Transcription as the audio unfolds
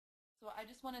I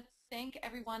just want to thank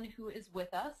everyone who is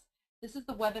with us. This is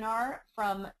the webinar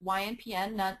from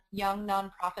YNPN, Young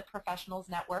Nonprofit Professionals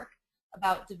Network,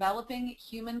 about developing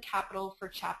human capital for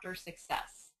chapter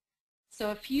success. So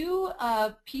a few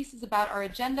pieces about our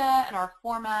agenda and our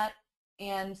format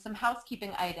and some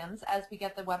housekeeping items as we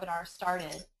get the webinar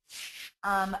started.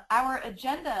 Our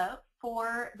agenda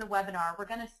for the webinar, we're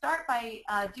going to start by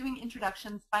doing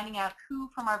introductions, finding out who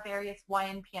from our various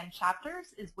YNPN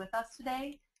chapters is with us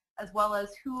today, as well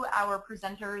as who our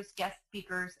presenters, guest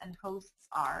speakers, and hosts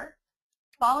are.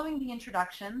 Following the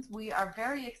introductions, we are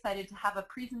very excited to have a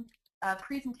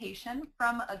presentation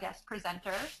from a guest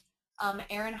presenter,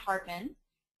 Erin Hartman.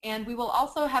 And we will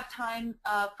also have time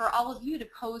for all of you to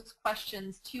pose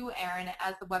questions to Erin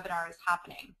as the webinar is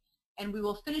happening. And we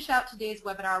will finish out today's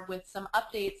webinar with some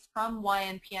updates from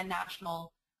YNPN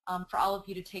National for all of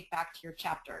you to take back to your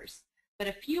chapters. But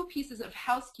a few pieces of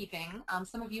housekeeping.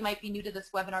 Some of you might be new to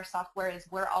this webinar software as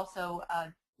we're also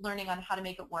learning on how to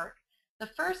make it work. The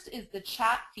first is the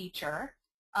chat feature.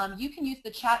 You can use the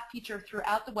chat feature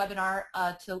throughout the webinar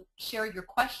to share your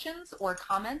questions or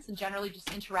comments and generally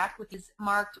just interact with is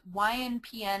marked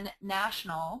YNPN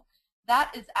National.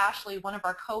 That is Ashley, one of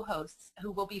our co-hosts,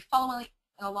 who will be following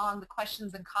along the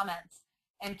questions and comments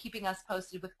and keeping us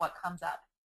posted with what comes up.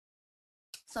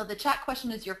 So the chat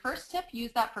question is your first tip.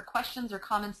 Use that for questions or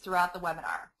comments throughout the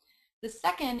webinar. The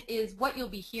second is what you'll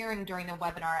be hearing during the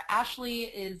webinar. Ashley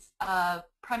is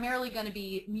primarily going to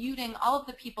be muting all of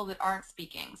the people that aren't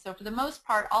speaking. So for the most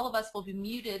part, all of us will be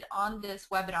muted on this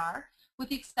webinar with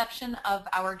the exception of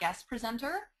our guest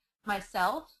presenter,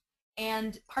 myself,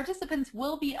 and participants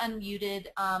will be unmuted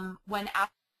when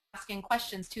asking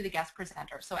questions to the guest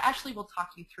presenter. So Ashley will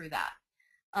talk you through that.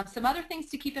 Some other things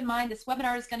to keep in mind, this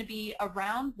webinar is going to be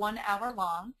around 1 hour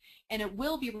long and it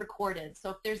will be recorded.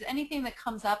 So if there's anything that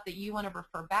comes up that you want to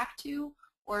refer back to,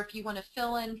 or if you want to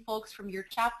fill in folks from your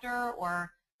chapter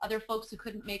or other folks who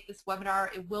couldn't make this webinar,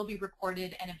 it will be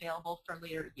recorded and available for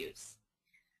later use.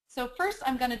 So first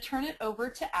I'm going to turn it over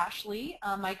to Ashley,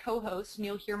 my co-host, and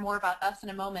you'll hear more about us in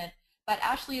a moment. But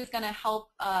Ashley is going to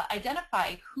help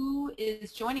identify who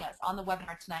is joining us on the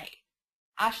webinar tonight.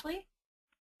 Ashley?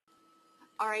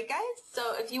 All right, guys,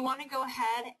 so if you want to go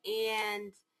ahead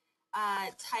and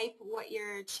type what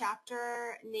your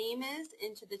chapter name is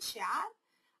into the chat,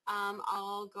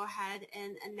 I'll go ahead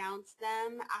and announce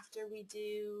them after we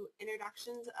do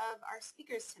introductions of our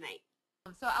speakers tonight.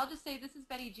 So I'll just say this is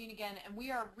Betty Jean again, and we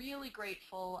are really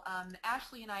grateful.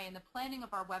 Ashley and I, in the planning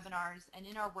of our webinars and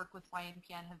in our work with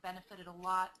YNPN, have benefited a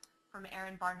lot from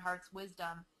Erin Barnhart's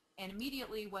wisdom. And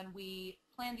immediately when we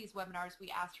planned these webinars, we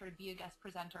asked her to be a guest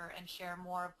presenter and share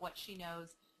more of what she knows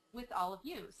with all of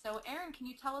you. So Erin, can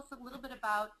you tell us a little bit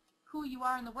about who you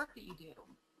are and the work that you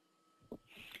do?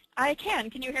 I can.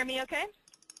 Can you hear me okay?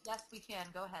 Yes, we can.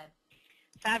 Go ahead.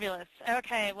 Fabulous.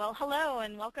 Okay. Well, hello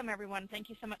and welcome, everyone. Thank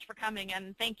you so much for coming,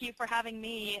 and thank you for having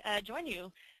me join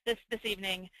you this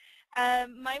evening.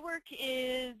 My work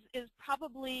is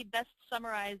probably best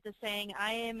summarized as saying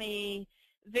I am a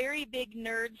very big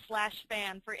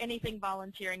nerd/fan for anything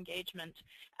volunteer engagement.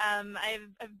 I've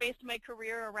based my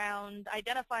career around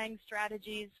identifying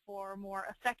strategies for more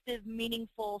effective,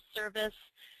 meaningful service,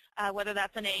 whether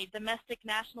that's in a domestic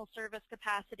national service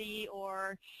capacity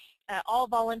or all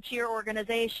volunteer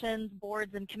organizations,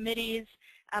 boards, and committees.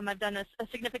 I've done a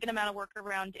significant amount of work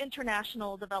around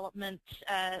international development,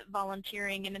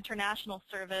 volunteering, and international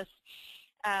service.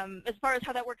 As far as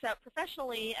how that works out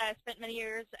professionally, I spent many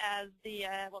years as the,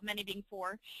 well, many being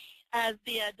 4, as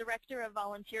the Director of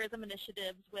Volunteerism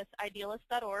Initiatives with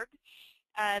Idealist.org.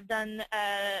 I've done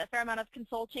a fair amount of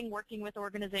consulting working with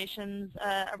organizations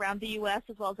around the U.S.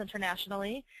 as well as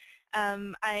internationally.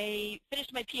 I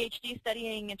finished my PhD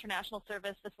studying international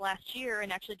service this last year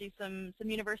and actually do some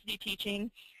university teaching.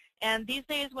 And these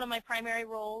days, one of my primary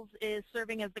roles is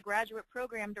serving as the graduate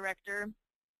program director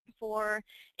for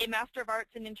a Master of Arts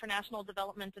in International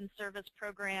Development and Service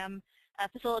program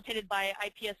facilitated by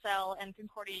IPSL and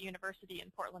Concordia University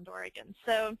in Portland, Oregon.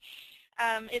 So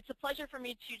it's a pleasure for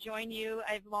me to join you.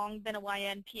 I've long been a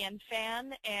YNPN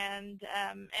fan and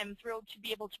am thrilled to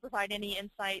be able to provide any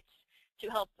insights to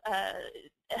help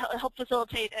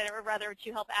facilitate, or rather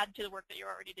to help add to the work that you're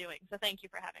already doing. So thank you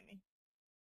for having me.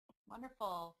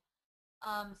 Wonderful.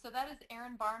 So that is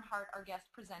Erin Barnhart, our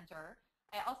guest presenter.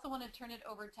 I also want to turn it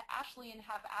over to Ashley and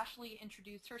have Ashley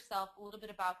introduce herself, a little bit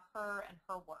about her and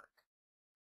her work.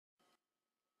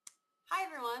 Hi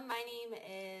everyone, my name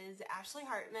is Ashley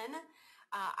Hartman.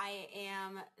 I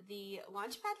am the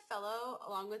Launchpad Fellow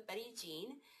along with Betty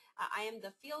Jean. I am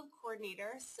the field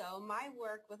coordinator, so my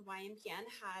work with YNPN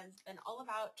has been all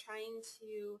about trying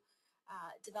to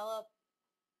develop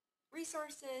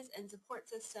resources and support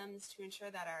systems to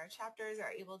ensure that our chapters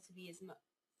are able to be as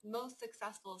most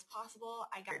successful as possible.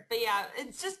 But yeah,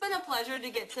 it's just been a pleasure to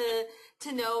get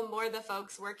to know more of the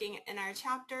folks working in our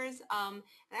chapters. And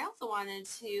I also wanted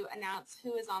to announce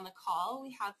who is on the call.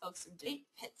 We have folks from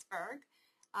Pittsburgh,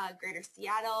 Greater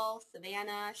Seattle,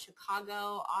 Savannah,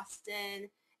 Chicago, Austin,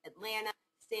 Atlanta,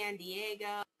 San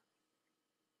Diego.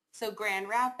 So Grand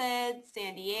Rapids,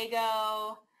 San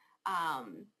Diego,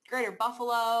 Greater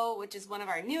Buffalo, which is one of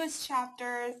our newest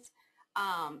chapters,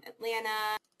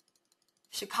 Atlanta,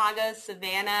 Chicago,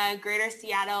 Savannah, Greater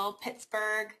Seattle,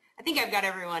 Pittsburgh. I think I've got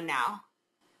everyone now.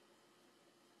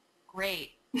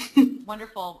 Great.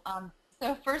 Wonderful.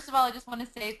 So first of all, I just want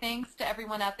to say thanks to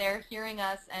everyone out there hearing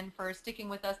us and for sticking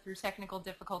with us through technical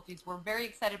difficulties. We're very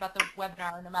excited about the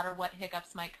webinar, no matter what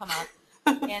hiccups might come up.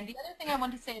 And the other thing I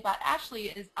want to say about Ashley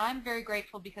is I'm very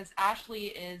grateful because Ashley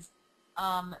is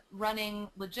running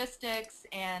logistics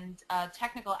and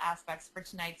technical aspects for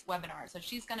tonight's webinar. So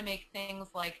she's going to make things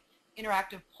like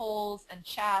interactive polls and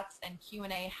chats and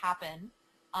Q&A happen.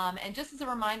 And just as a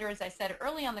reminder, as I said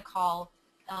early on the call,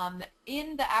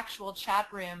 in the actual chat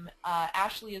room,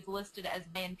 Ashley is listed as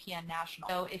YNPN National.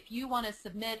 So if you want to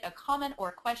submit a comment or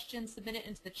a question, submit it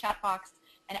into the chat box.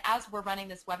 And as we're running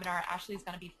this webinar, Ashley is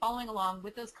going to be following along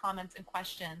with those comments and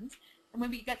questions. And when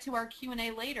we get to our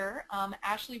Q&A later,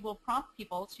 Ashley will prompt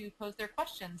people to pose their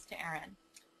questions to Erin.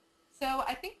 So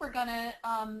I think we're going to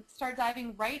start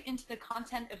diving right into the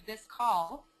content of this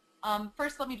call.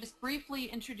 First, let me just briefly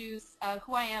introduce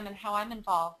who I am and how I'm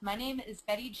involved. My name is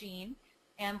Betty Jean,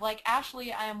 and like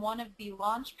Ashley, I am one of the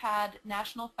Launchpad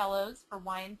National Fellows for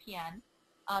YNPN.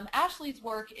 Ashley's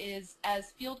work is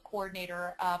as field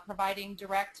coordinator, providing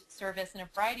direct service in a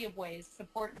variety of ways,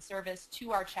 support and service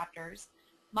to our chapters.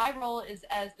 My role is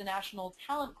as the National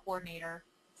Talent Coordinator,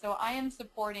 so I am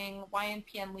supporting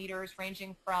YNPN leaders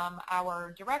ranging from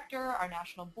our director, our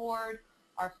national board,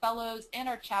 our fellows, and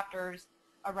our chapters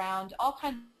around all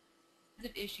kinds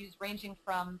of issues ranging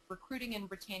from recruiting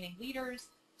and retaining leaders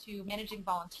to managing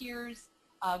volunteers,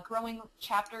 growing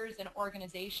chapters and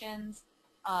organizations,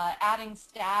 adding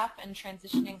staff and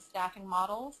transitioning staffing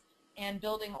models, and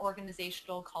building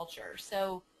organizational culture.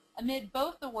 So amid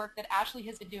both the work that Ashley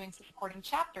has been doing supporting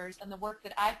chapters and the work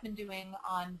that I've been doing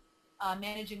on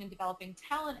managing and developing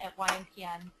talent at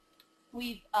YNPN,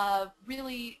 we've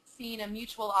really seen a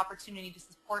mutual opportunity to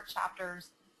support chapters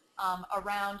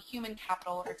around human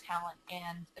capital or talent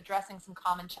and addressing some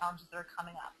common challenges that are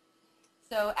coming up.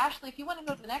 So Ashley, if you want to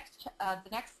go to the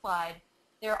next slide,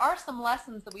 there are some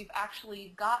lessons that we've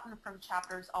actually gotten from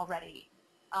chapters already.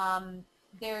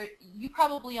 You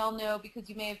probably all know because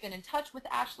you may have been in touch with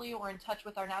Ashley or in touch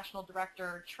with our national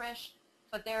director, Trish,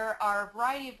 but there are a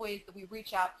variety of ways that we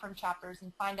reach out from chapters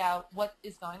and find out what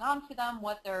is going on for them,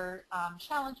 what they're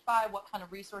challenged by, what kind of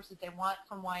resources they want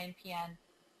from YNPN.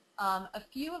 A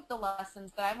few of the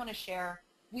lessons that I want to share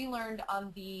we learned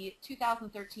on the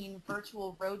 2013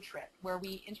 virtual road trip where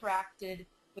we interacted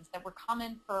with that were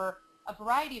common for a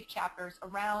variety of chapters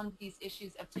around these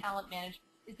issues of talent management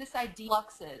is this idea of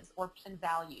fluxes or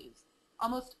values.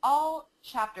 Almost all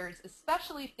chapters,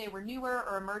 especially if they were newer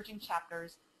or emerging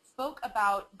chapters, spoke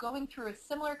about going through a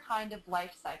similar kind of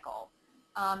life cycle.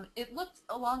 It looked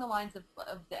along the lines of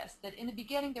this, that in the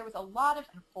beginning there was a lot of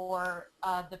for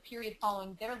the period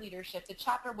following their leadership, the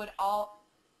chapter would all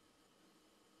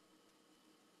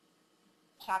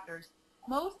chapters,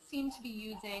 most seem to be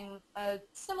using a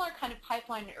similar kind of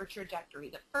pipeline or trajectory,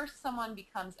 that first someone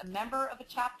becomes a member of a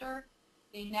chapter,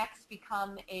 they next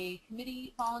become a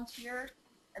committee volunteer,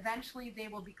 eventually they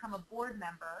will become a board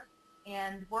member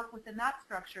and work within that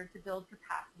structure to build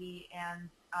capacity and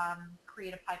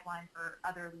create a pipeline for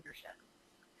other leadership.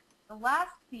 The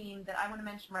last theme that I want to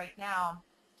mention right now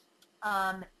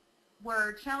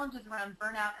were challenges around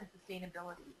burnout and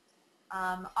sustainability.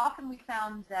 Often we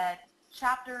found that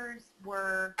chapters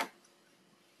were,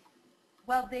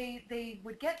 well, they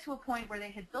would get to a point where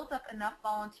they had built up enough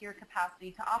volunteer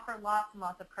capacity to offer lots and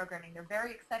lots of programming. They're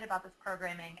very excited about this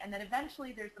programming, and then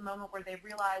eventually there's the moment where they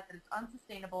realize that it's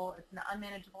unsustainable, it's an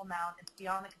unmanageable amount, it's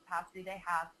beyond the capacity they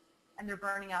have, and they're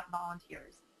burning out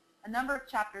volunteers. A number of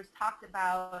chapters talked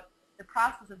about the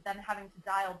process of then having to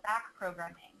dial back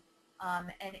programming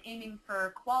and aiming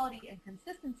for quality and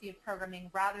consistency of programming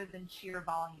rather than sheer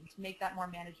volume to make that more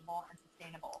manageable and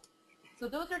sustainable. So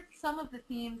those are some of the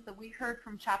themes that we heard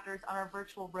from chapters on our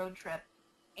virtual road trip.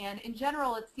 And in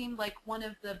general, it seemed like one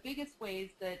of the biggest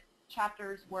ways that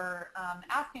chapters were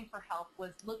asking for help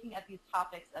was looking at these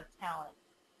topics of talent.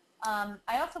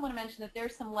 I also want to mention that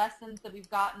there's some lessons that we've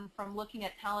gotten from looking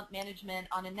at talent management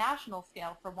on a national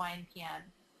scale for YNPN.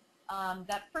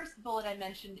 That first bullet I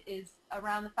mentioned is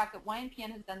around the fact that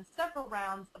YNPN has done several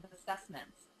rounds of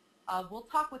assessments. We'll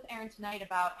talk with Erin tonight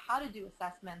about how to do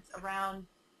assessments around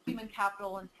human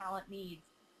capital and talent needs.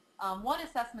 One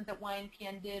assessment that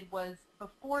YNPN did was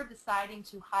before deciding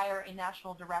to hire a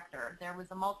national director. There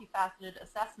was a multifaceted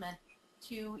assessment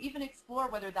to even explore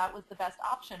whether that was the best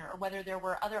option or whether there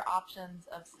were other options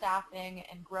of staffing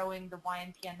and growing the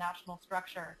YNPN national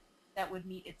structure that would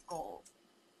meet its goals.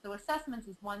 So assessments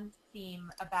is one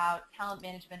theme about talent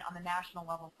management on the national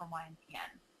level for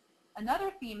YNPN.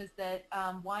 Another theme is that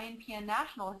YNPN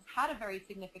National has had a very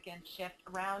significant shift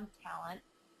around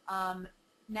talent.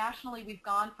 Nationally, we've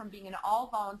gone from being an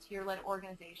all-volunteer-led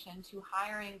organization to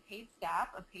hiring paid staff,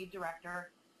 a paid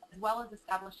director, as well as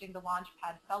establishing the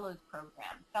Launchpad Fellows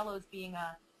program, Fellows being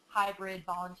a hybrid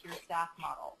volunteer staff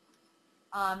model.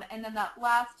 And then that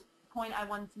last point I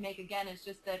wanted to make again is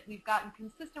just that we've gotten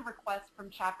consistent requests from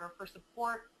chapter for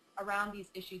support around these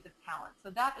issues of talent. So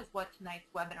that is what tonight's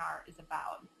webinar is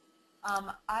about.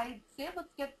 I say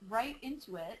let's get right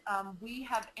into it. We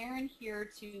have Erin here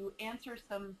to answer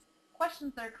some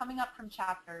questions that are coming up from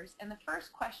chapters. And the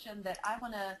first question that I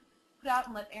want to put out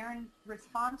and let Erin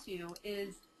respond to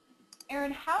is,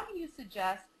 Erin, how do you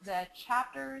suggest that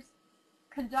chapters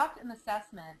conduct an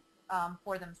assessment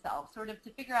for themselves, sort of to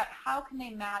figure out how can they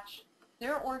match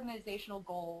their organizational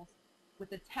goals with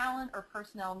the talent or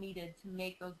personnel needed to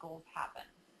make those goals happen?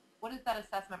 What does that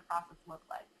assessment process look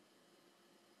like?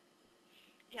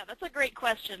 Yeah, that's a great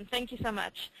question. Thank you so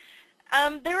much.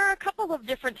 There are a couple of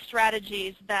different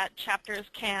strategies that chapters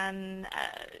can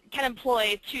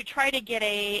employ to try to get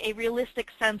a realistic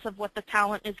sense of what the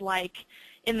talent is like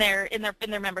in their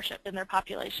membership, in their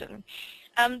population.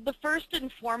 The first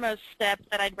and foremost step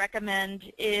that I'd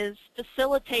recommend is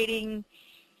facilitating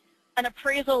an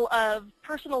appraisal of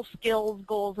personal skills,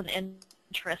 goals, and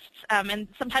interests. And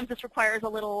sometimes this requires a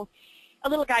little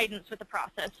guidance with the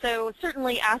process. So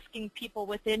certainly asking people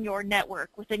within your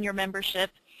network, within your membership,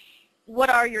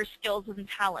 what are your skills and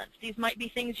talents? These might be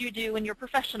things you do in your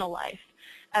professional life.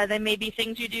 They may be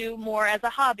things you do more as a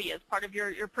hobby, as part of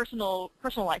your personal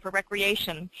life or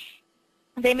recreation.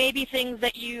 They may be things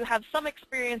that you have some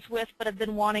experience with but have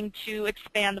been wanting to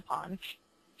expand upon.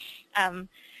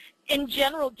 In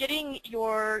general, getting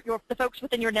the folks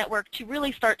within your network to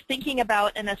really start thinking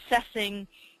about and assessing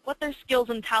what their skills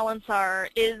and talents are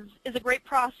is a great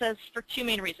process for two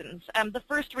main reasons. The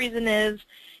first reason is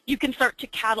you can start to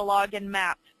catalog and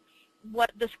map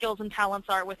what the skills and talents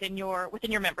are within your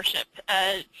membership,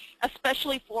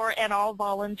 especially for an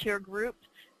all-volunteer group.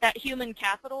 That human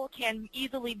capital can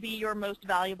easily be your most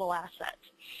valuable asset.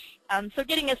 So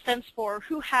getting a sense for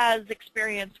who has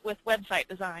experience with website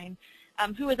design,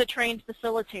 who is a trained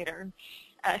facilitator,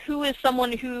 who is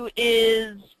someone who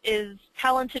is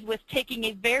talented with taking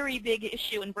a very big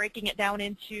issue and breaking it down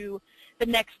into the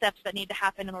next steps that need to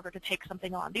happen in order to take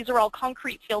something on. These are all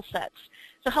concrete skill sets.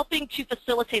 So helping to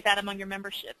facilitate that among your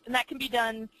membership. And that can be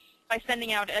done by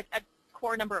sending out a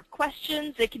core number of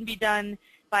questions. It can be done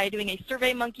by doing a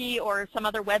SurveyMonkey or some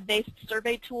other web-based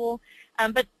survey tool.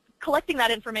 But collecting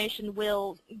that information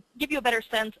will give you a better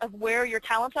sense of where your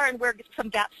talents are and where some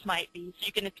gaps might be, so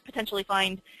you can potentially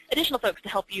find additional folks to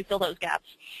help you fill those gaps.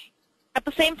 At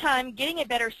the same time, getting a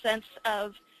better sense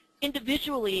of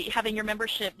individually having your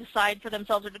membership decide for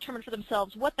themselves or determine for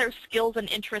themselves what their skills and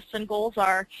interests and goals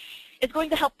are is going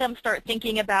to help them start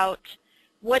thinking about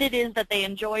what it is that they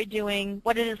enjoy doing,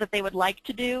 what it is that they would like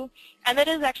to do. And that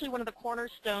is actually one of the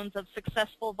cornerstones of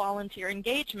successful volunteer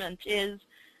engagement. Is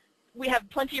we have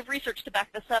plenty of research to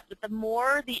back this up, that the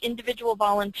more the individual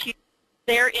volunteer,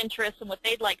 their interests and what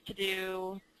they'd like to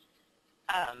do,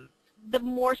 the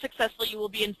more successful you will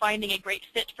be in finding a great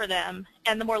fit for them,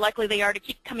 and the more likely they are to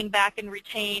keep coming back and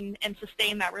retain and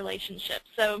sustain that relationship.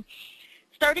 So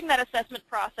starting that assessment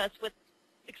process with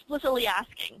explicitly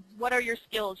asking, what are your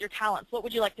skills, your talents, what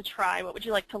would you like to try, what would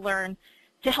you like to learn,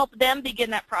 to help them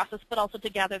begin that process, but also to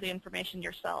gather the information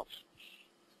yourself.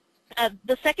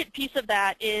 The second piece of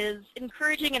that is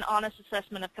encouraging an honest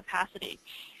assessment of capacity.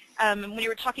 When you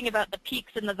were talking about the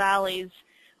peaks and the valleys,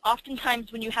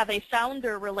 oftentimes when you have a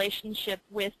founder relationship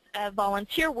with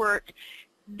volunteer work,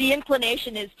 the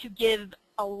inclination is to give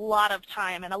a lot of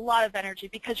time and a lot of energy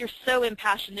because you're so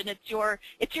impassioned and it's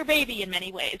your baby in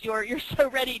many ways. You're so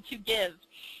ready to give.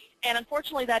 And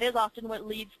unfortunately, that is often what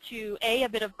leads to a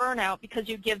bit of burnout, because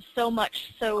you give so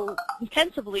much so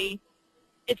intensively,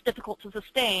 it's difficult to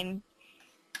sustain.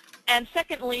 And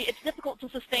secondly, it's difficult to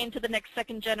sustain to the next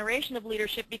second generation of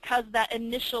leadership because that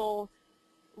initial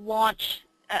launch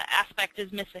aspect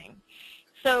is missing.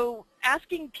 So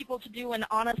asking people to do an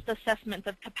honest assessment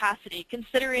of capacity,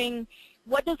 considering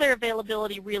what does their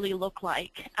availability really look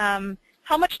like?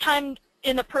 How much time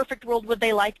in a perfect world would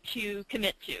they like to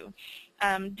commit to?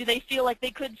 Do they feel like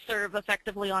they could serve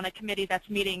effectively on a committee that's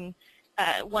meeting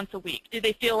once a week? Do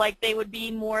they feel like they would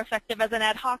be more effective as an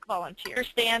ad hoc volunteer?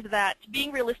 Understand that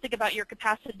being realistic about your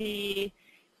capacity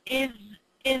is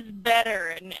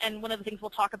better, and one of the things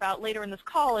we'll talk about later in this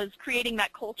call is creating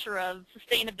that culture of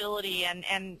sustainability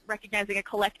and recognizing a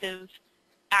collective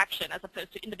action as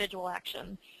opposed to individual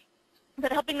action.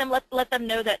 But helping them let them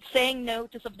know that saying no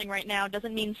to something right now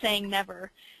doesn't mean saying never.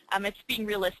 It's being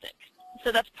realistic.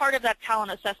 So that's part of that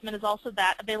talent assessment is also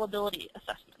that availability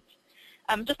assessment.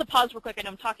 Just to pause real quick, I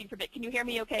know I'm talking for a bit. Can you hear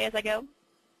me okay as I go?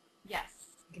 Yes.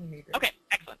 I can hear you. Okay,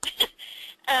 excellent.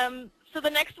 So the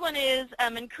next one is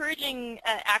encouraging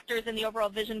actors in the overall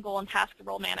vision, goal, and task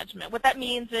role management. What that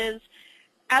means is,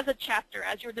 as a chapter,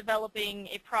 as you're developing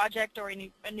a project or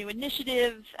a new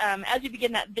initiative, as you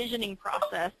begin that visioning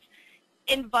process,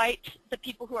 invite the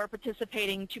people who are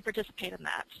participating to participate in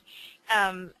that.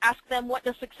 Ask them what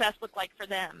does success look like for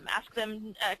them. Ask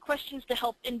them questions to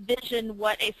help envision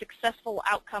what a successful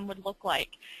outcome would look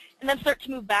like. And then start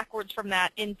to move backwards from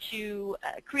that into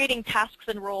creating tasks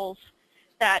and roles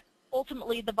that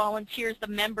ultimately the volunteers, the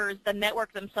members, the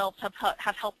network themselves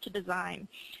have helped to design.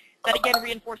 That again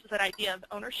reinforces that idea of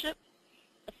ownership,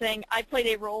 saying I played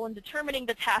a role in determining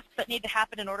the tasks that need to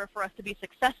happen in order for us to be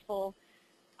successful.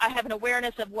 I have an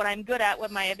awareness of what I'm good at,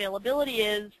 what my availability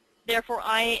is, therefore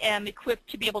I am equipped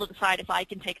to be able to decide if I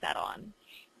can take that on.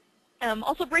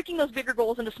 Also breaking those bigger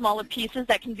goals into smaller pieces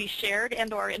that can be shared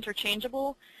and or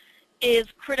interchangeable is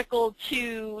critical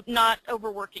to not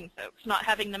overworking folks, not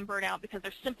having them burn out because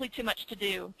there's simply too much to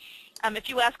do. If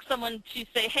you ask someone to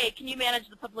say, hey, can you manage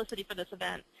the publicity for this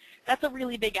event, that's a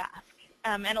really big ask.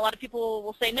 And a lot of people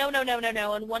will say no, no, no, no,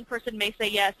 no, and one person may say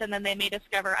yes, and then they may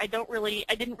discover, I didn't really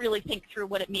think through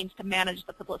what it means to manage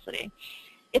the publicity.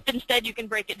 If instead you can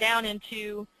break it down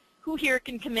into who here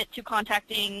can commit to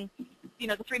contacting,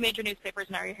 the 3 major newspapers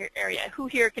in our area, who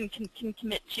here can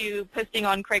commit to posting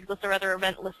on Craigslist or other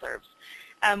event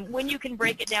listservs. When you can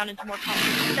break it down into more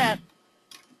concrete steps,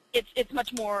 it's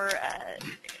much more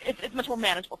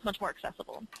manageable, it's much more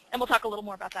accessible, and we'll talk a little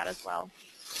more about that as well.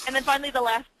 And then finally, the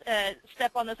last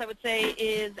step on this, I would say,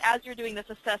 is as you're doing this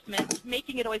assessment,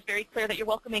 making it always very clear that you're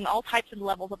welcoming all types and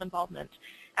levels of involvement.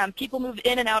 People move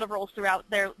in and out of roles throughout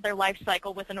their life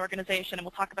cycle with an organization, and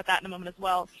we'll talk about that in a moment as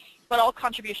well. But all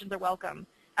contributions are welcome.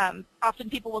 Often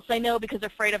people will say no because they're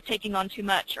afraid of taking on too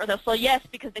much, or they'll say yes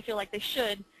because they feel like they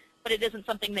should, but it isn't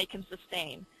something they can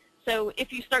sustain. So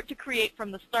if you start to create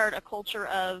from the start a culture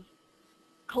of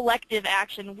collective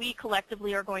action, we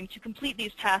collectively are going to complete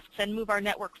these tasks and move our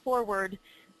network forward.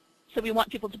 So we want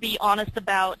people to be honest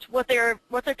about what they're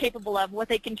capable of, what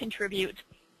they can contribute,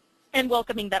 and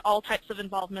welcoming that all types of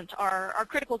involvement are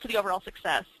critical to the overall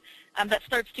success. That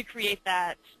starts to create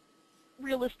that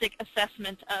realistic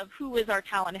assessment of who is our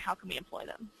talent and how can we employ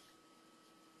them.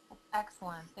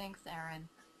 Excellent. Thanks, Erin.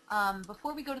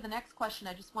 Before we go to the next question,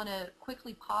 I just want to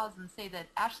quickly pause and say that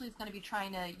Ashley is going to be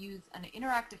trying to use an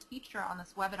interactive feature on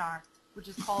this webinar, which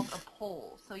is called a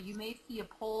poll. So you may see a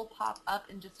poll pop up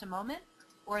in just a moment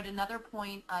or at another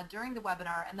point during the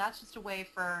webinar, and that's just a way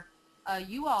for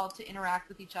you all to interact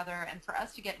with each other and for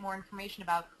us to get more information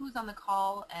about who's on the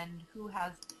call and who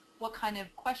has what kind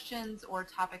of questions or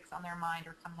topics on their mind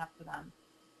are coming up for them.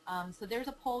 So there's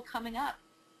a poll coming up.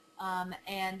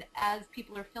 And as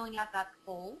people are filling out that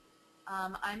poll,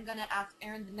 I'm going to ask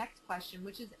Erin the next question,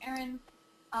 which is, Erin,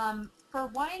 for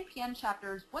YNPN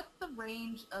chapters, what's the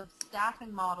range of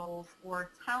staffing models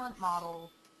or talent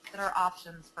models that are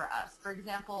options for us? For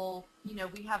example,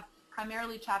 we have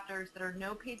primarily chapters that are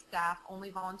no paid staff, only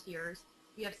volunteers.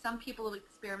 We have some people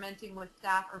experimenting with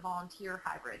staff or volunteer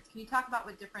hybrids. Can you talk about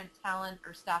what different talent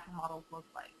or staffing models look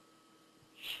like?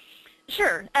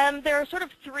 Sure. There are sort of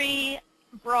 3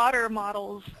 broader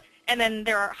models, and then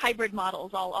there are hybrid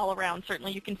models all around.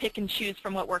 Certainly you can pick and choose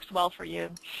from what works well for you.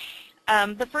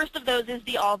 The first of those is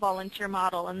the all-volunteer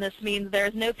model, and this means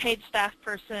there's no paid staff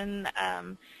person.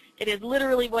 It is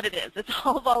literally what it is. It's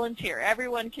all volunteer.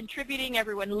 Everyone contributing,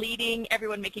 everyone leading,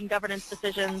 everyone making governance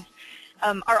decisions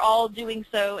are all doing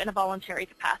so in a voluntary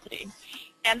capacity.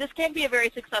 And this can be a very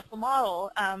successful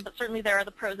model, but certainly there are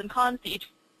the pros and cons to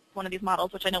each one of these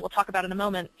models, which I know we'll talk about in a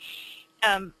moment.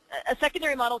 A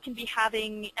secondary model can be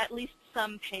having at least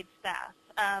some paid staff.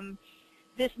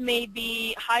 This may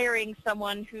be hiring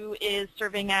someone who is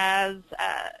serving as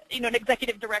an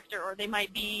executive director, or they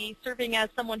might be serving as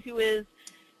someone who is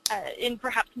in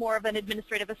perhaps more of an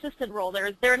administrative assistant role.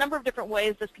 There are a number of different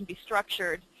ways this can be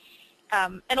structured.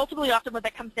 And ultimately, often what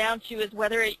that comes down to is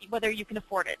whether you can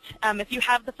afford it. If you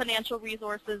have the financial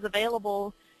resources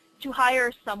available to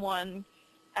hire someone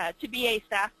to be a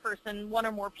staff person, one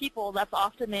or more people, that's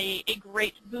often a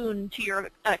great boon to your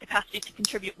capacity to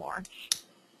contribute more.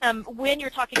 When you're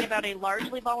talking about a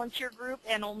largely volunteer group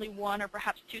and only one or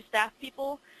perhaps two staff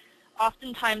people,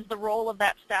 oftentimes the role of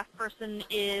that staff person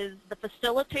is the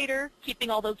facilitator, keeping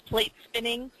all those plates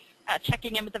spinning,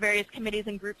 checking in with the various committees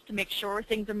and groups to make sure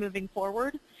things are moving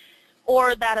forward,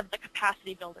 or that of the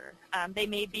capacity builder. They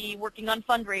may be working on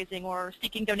fundraising or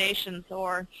seeking donations,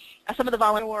 or some of the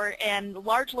volunteer and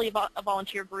largely a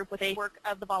volunteer group with a work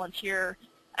of the volunteer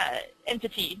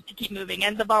entity to keep moving.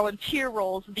 And the volunteer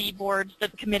roles, the boards, the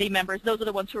committee members, those are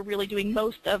the ones who are really doing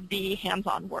most of the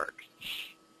hands-on work.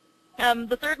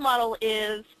 The third model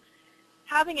is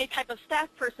having a type of staff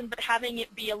person, but having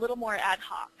it be a little more ad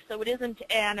hoc. So it isn't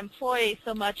an employee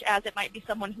so much as it might be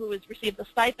someone who has received a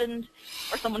stipend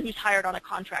or someone who's hired on a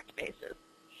contract basis.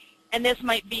 And this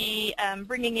might be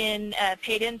bringing in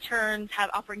paid interns,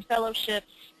 offering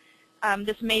fellowships.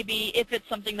 This may be, if it's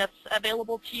something that's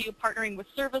available to you, partnering with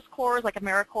service corps, like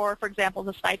AmeriCorps, for example,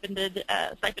 is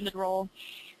a stipended role.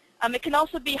 It can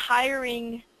also be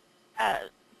hiring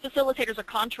facilitators or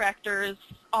contractors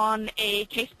on a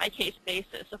case-by-case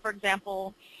basis. So, for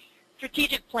example,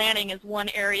 strategic planning is one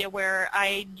area where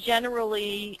I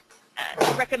generally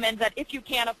recommend that if you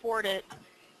can afford it,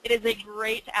 it is a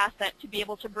great asset to be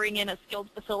able to bring in a skilled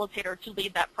facilitator to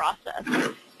lead that process.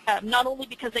 Not only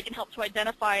because they can help to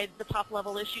identify the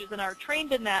top-level issues and are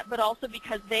trained in that, but also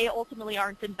because they ultimately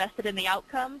aren't invested in the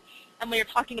outcome. And when you're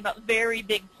talking about very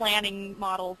big planning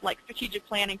models like strategic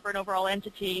planning for an overall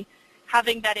entity,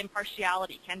 having that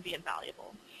impartiality can be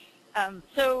invaluable.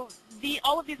 So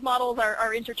all of these models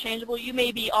are interchangeable. You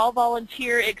may be all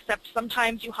volunteer, except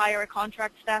sometimes you hire a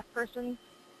contract staff person.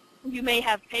 You may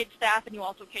have paid staff, and you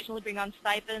also occasionally bring on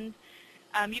stipends.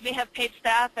 You may have paid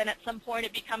staff, and at some point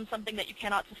it becomes something that you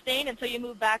cannot sustain, and so you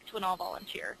move back to an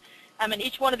all-volunteer. And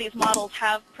each one of these models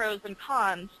have pros and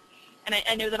cons. And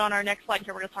I know that on our next slide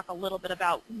here we're going to talk a little bit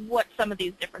about what some of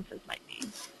these differences might be.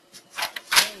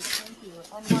 Great, thank you.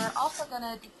 And we're also going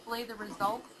to display the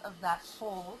results of that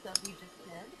poll that we just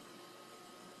did.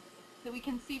 So we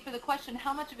can see for the question,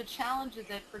 how much of a challenge is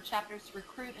it for chapters to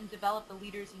recruit and develop the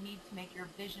leaders you need to make your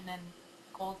vision and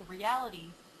goals a reality?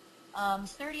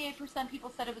 38%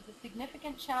 people said it was a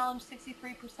significant challenge,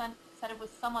 63% said it was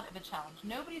somewhat of a challenge.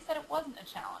 Nobody said it wasn't a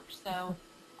challenge. So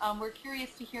we're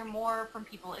curious to hear more from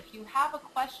people. If you have a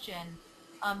question,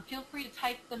 feel free to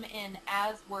type them in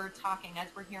as we're talking, as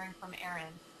we're hearing from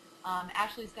Erin.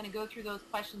 Ashley's going to go through those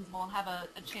questions, and we'll have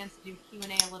a chance to do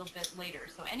Q&A a little bit later.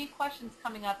 So any questions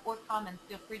coming up or comments,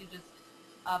 feel free to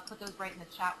just put those right in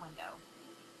the chat window.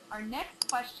 Our next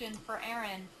question for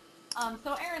Erin.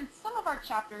 So Erin, some of our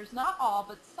chapters, not all,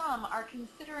 but some, are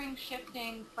considering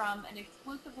shifting from an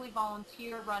exclusively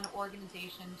volunteer-run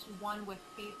organization to one with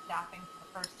paid staffing for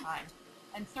the first time.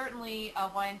 And certainly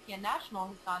YNPN National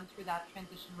has gone through that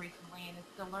transition recently and is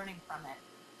still learning from it.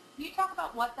 Can you talk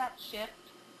about what that shift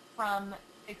from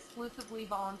exclusively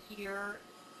volunteer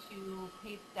to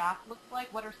paid staff looks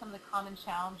like? What are some of the common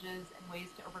challenges and ways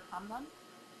to overcome them?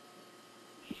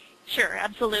 Sure,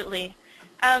 absolutely.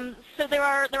 So there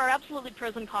are absolutely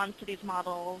pros and cons to these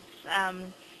models.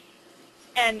 And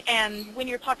when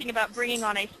you're talking about bringing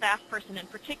on a staff person in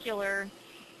particular,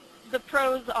 the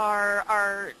pros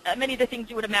are many of the things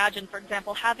you would imagine. For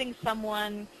example, having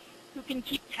someone who can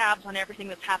keep tabs on everything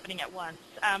that's happening at once.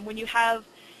 When you have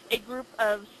a group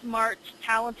of smart,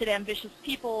 talented, ambitious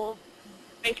people,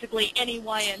 basically any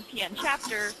YNPN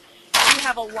chapter, you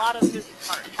have a lot of moving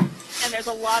parts. And there's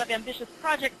a lot of ambitious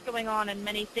projects going on and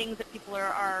many things that people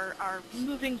are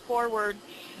moving forward.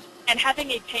 And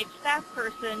having a paid staff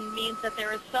person means that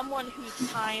there is someone whose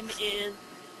time is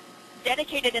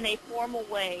dedicated in a formal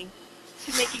way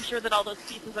to making sure that all those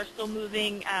pieces are still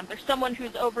moving. There's someone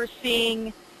who's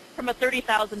overseeing from a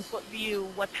 30,000-foot view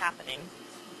what's happening.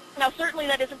 Now, certainly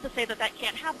that isn't to say that that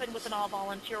can't happen with an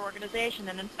all-volunteer organization,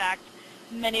 and in fact,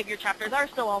 many of your chapters are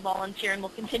still all-volunteer and will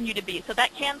continue to be, so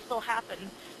that can still happen.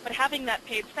 But having that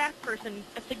paid staff person,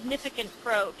 a significant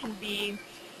pro can be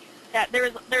that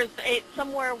there's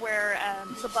somewhere where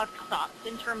the buck stops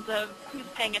in terms of who's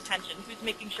paying attention, who's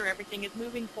making sure everything is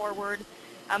moving forward,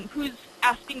 who's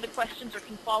asking the questions or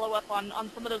can follow up on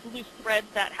some of those loose threads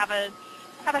that have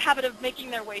a habit of making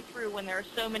their way through when there are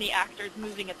so many actors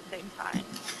moving at the same time.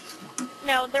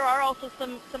 Now, there are also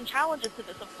some challenges to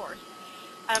this, of course.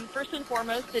 First and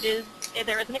foremost, there is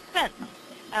an expense.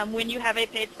 When you have a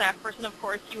paid staff person, of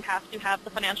course, you have to have the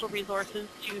financial resources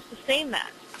to sustain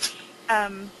that.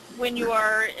 When you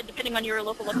are, depending on your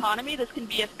local economy, this can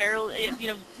be a fairly,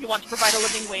 you want to provide a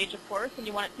living wage, of course, and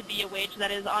you want it to be a wage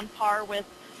that is on par with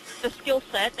the skill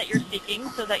set that you're seeking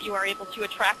so that you are able to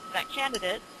attract that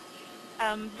candidate.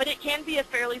 But it can be a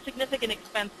fairly significant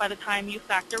expense by the time you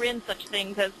factor in such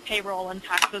things as payroll and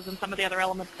taxes and some of the other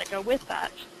elements that go with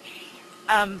that.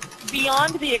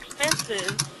 Beyond the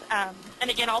expenses, and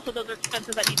again, also those are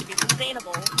expenses that need to be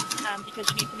sustainable because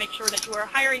you need to make sure that you are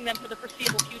hiring them for the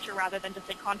foreseeable future rather than just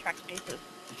a contract basis.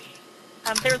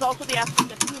 There's also the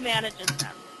aspect of who manages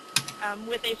them.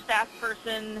 With a staff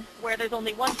person where there's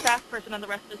only one staff person and the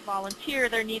rest is volunteer,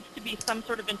 there needs to be some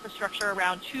sort of infrastructure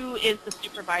around who is the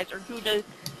supervisor,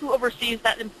 who oversees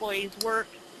that employee's work,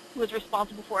 who is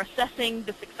responsible for assessing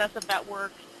the success of that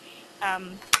work.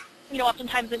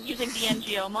 Oftentimes in using the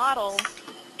NGO model,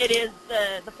 it is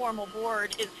the formal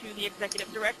board is who the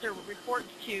executive director reports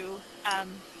to,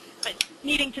 but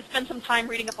needing to spend some time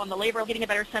reading up on the labor, getting a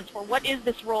better sense for what is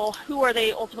this role, who are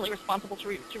they ultimately responsible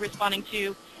to responding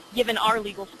to, given our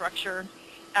legal structure.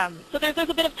 So there's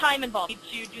a bit of time involved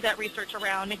to do that research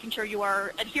around making sure you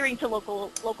are adhering to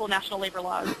local national labor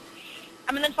laws.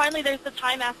 And then finally, there's the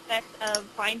time aspect of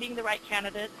finding the right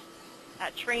candidates,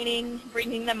 training,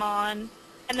 bringing them on,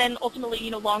 and then ultimately,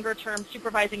 longer term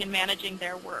supervising and managing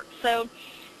their work. So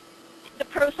the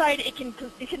pro side, it can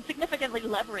significantly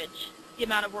leverage the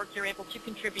amount of work you're able to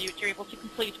contribute, you're able to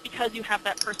complete, because you have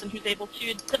that person who's able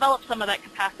to develop some of that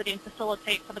capacity and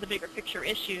facilitate some of the bigger picture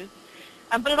issues.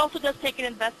 But it also does take an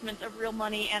investment of real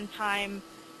money and time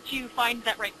to find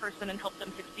that right person and help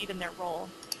them succeed in their role.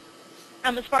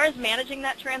 As far as managing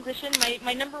that transition,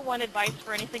 my number one advice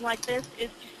for anything like this is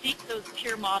to seek those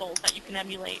peer models that you can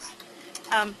emulate.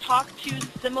 Talk to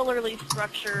similarly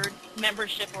structured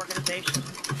membership organizations.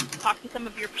 Talk to some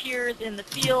of your peers in the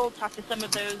field, talk to some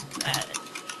of those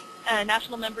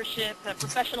national membership,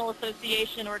 professional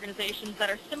association organizations that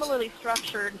are similarly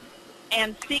structured,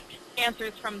 and seek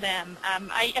answers from them.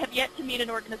 I have yet to meet an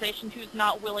organization who's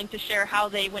not willing to share how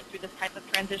they went through this type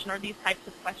of transition or these types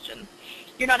of questions.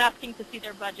 You're not asking to see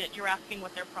their budget, you're asking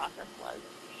what their process was.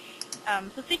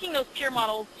 So seeking those peer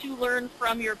models to learn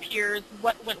from your peers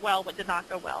what went well, what did not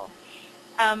go well.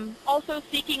 Also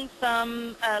seeking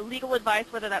some legal advice,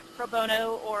 whether that's pro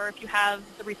bono or if you have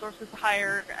the resources to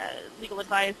hire legal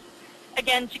advice,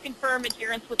 again, to confirm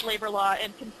adherence with labor law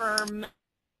and confirm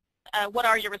what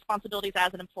are your responsibilities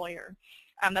as an employer.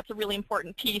 That's a really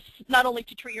important piece, not only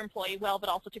to treat your employee well, but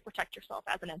also to protect yourself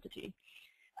as an entity.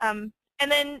 And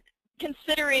then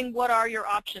considering what are your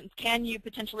options. Can you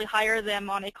potentially hire them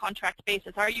on a contract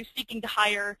basis? Are you seeking to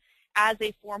hire as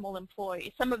a formal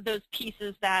employee? Some of those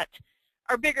pieces that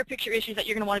are bigger picture issues that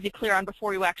you're going to want to be clear on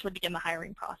before you actually begin the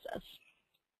hiring process.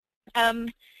 As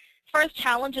far as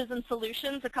challenges and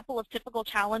solutions, a couple of typical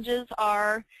challenges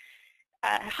are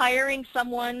hiring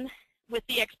someone with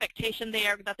the expectation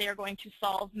that they are going to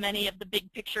solve many of the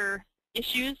big picture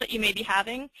issues that you may be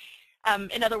having.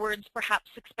 In other words, perhaps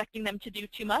expecting them to do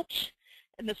too much.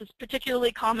 And this is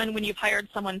particularly common when you've hired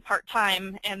someone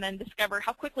part-time and then discover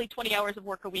how quickly 20 hours of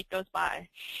work a week goes by.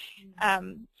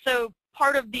 So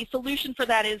part of the solution for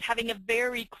that is having a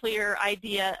very clear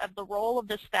idea of the role of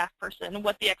this staff person and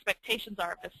what the expectations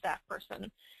are of this staff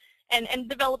person. And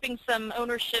developing some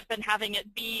ownership and having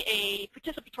it be a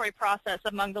participatory process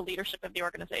among the leadership of the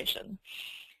organization.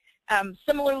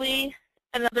 Similarly,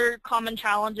 another common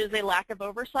challenge is a lack of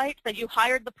oversight, that you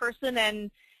hired the person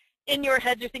and in your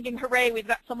head you're thinking, hooray, we've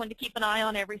got someone to keep an eye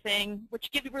on everything, which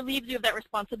relieves you of that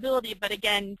responsibility, but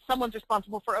again, someone's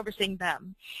responsible for overseeing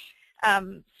them.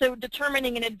 So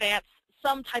determining in advance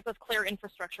some type of clear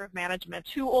infrastructure of management,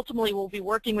 who ultimately will be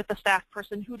working with the staff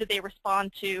person, who do they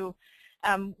respond to,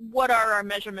 what are our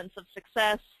measurements of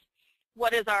success,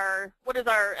 what is our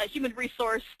human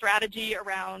resource strategy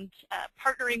around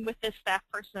partnering with this staff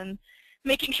person,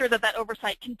 making sure that that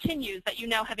oversight continues, that you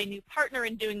now have a new partner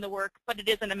in doing the work, but it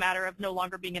isn't a matter of no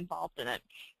longer being involved in it.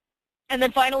 And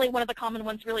then finally, one of the common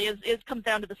ones really comes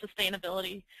down to the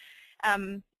sustainability.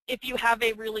 If you have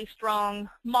a really strong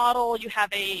model, you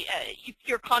have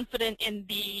you're confident in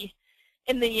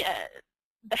the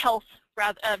health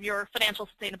of your financial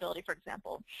sustainability, for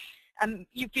example.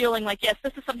 You feeling like, yes,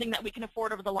 this is something that we can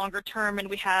afford over the longer term, and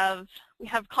we have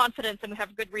confidence and we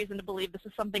have good reason to believe this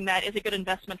is something that is a good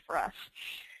investment for us.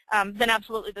 Then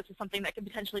absolutely this is something that can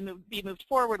potentially be moved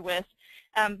forward with.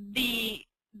 The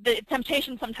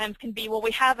temptation sometimes can be, well,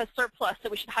 we have a surplus, so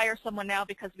we should hire someone now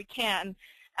because we can.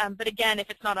 But again, if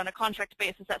it's not on a contract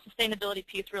basis, that sustainability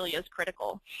piece really is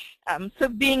critical. So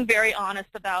being very honest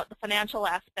about the financial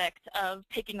aspect of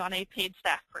taking on a paid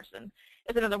staff person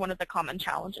is another one of the common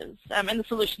challenges. And the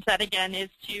solution to that, again, is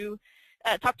to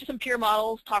talk to some peer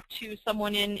models, talk to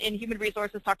someone in human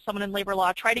resources, talk to someone in labor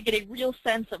law, try to get a real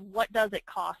sense of what does it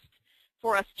cost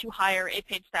for us to hire a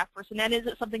paid staff person, and is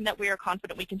it something that we are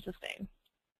confident we can sustain?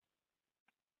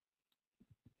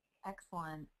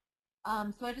 Excellent.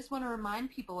 So I just want to remind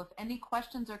people, if any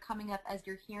questions are coming up as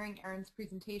you're hearing Erin's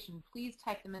presentation, please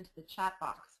type them into the chat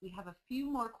box. We have a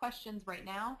few more questions right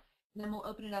now, and then we'll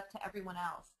open it up to everyone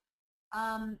else.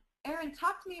 Erin,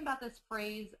 talk to me about this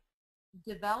phrase,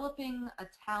 developing a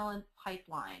talent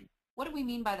pipeline. What do we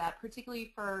mean by that,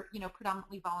 particularly for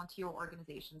predominantly volunteer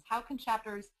organizations? How can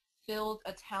chapters build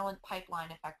a talent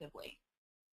pipeline effectively?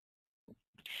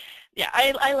 Yeah,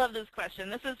 I love this question.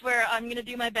 This is where I'm going to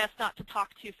do my best not to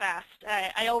talk too fast.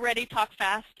 I already talk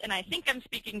fast, and I think I'm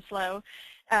speaking slow,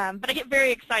 but I get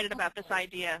very excited about this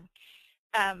idea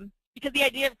because the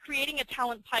idea of creating a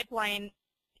talent pipeline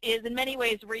is in many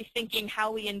ways rethinking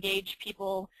how we engage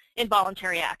people in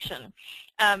voluntary action.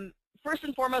 First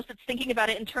and foremost, it's thinking about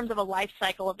it in terms of a life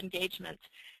cycle of engagement.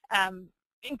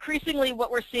 Increasingly,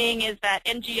 what we're seeing is that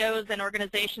NGOs and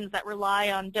organizations that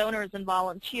rely on donors and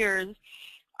volunteers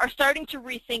are starting to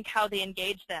rethink how they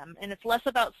engage them. And it's less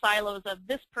about silos of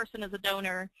this person is a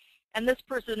donor and this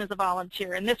person is a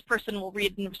volunteer and this person will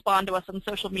read and respond to us on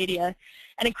social media.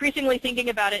 And increasingly thinking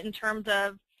about it in terms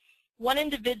of one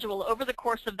individual over the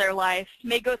course of their life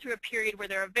may go through a period where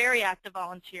they're a very active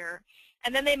volunteer,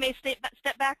 and then they may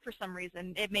step back for some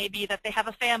reason. It may be that they have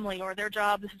a family or their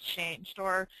job has changed,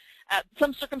 or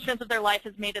some circumstance of their life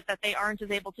has made it that they aren't as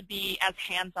able to be as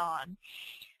hands-on.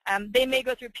 They may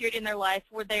go through a period in their life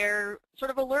where they're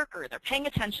sort of a lurker. They're paying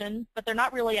attention, but they're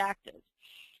not really active.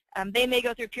 They may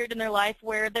go through a period in their life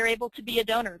where they're able to be a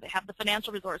donor. They have the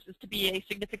financial resources to be a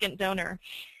significant donor.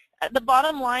 The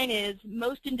bottom line is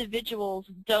most individuals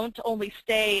don't only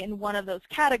stay in one of those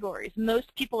categories.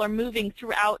 Most people are moving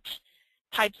throughout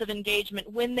types of engagement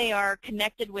when they are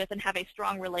connected with and have a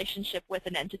strong relationship with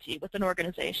an entity, with an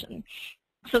organization.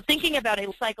 So thinking about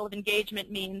a cycle of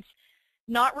engagement means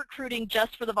not recruiting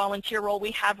just for the volunteer role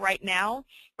we have right now,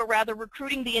 but rather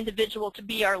recruiting the individual to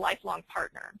be our lifelong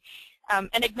partner,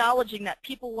 and acknowledging that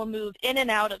people will move in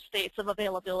and out of states of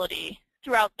availability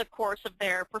throughout the course of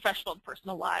their professional and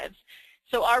personal lives.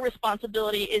 So our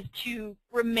responsibility is to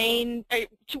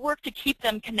work to keep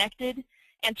them connected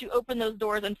and to open those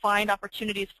doors and find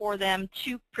opportunities for them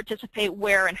to participate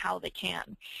where and how they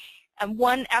can. And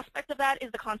one aspect of that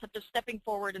is the concept of stepping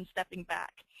forward and stepping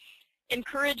back,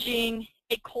 encouraging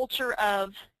a culture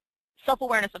of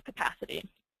self-awareness of capacity.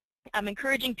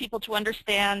 Encouraging people to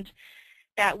understand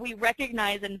that we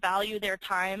recognize and value their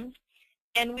time,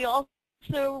 and we also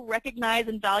recognize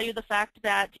and value the fact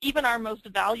that even our most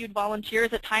valued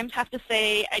volunteers at times have to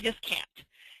say, I just can't.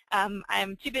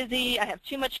 I'm too busy, I have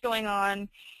too much going on,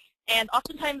 and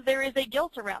oftentimes there is a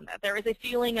guilt around that. There is a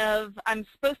feeling of, I'm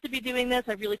supposed to be doing this,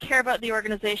 I really care about the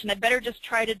organization, I better just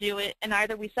try to do it, and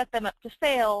either we set them up to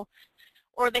fail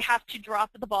or they have to drop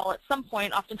the ball at some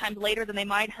point, oftentimes later than they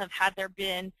might have had there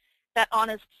been that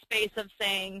honest space of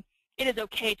saying, it is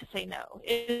okay to say no,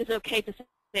 it is okay to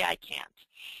say I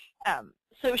can't.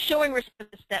 So showing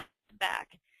respect to step back,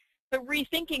 but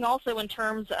rethinking also in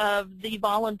terms of the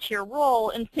volunteer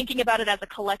role and thinking about it as a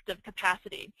collective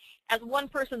capacity. As one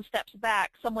person steps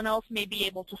back, someone else may be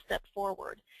able to step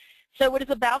forward. So it is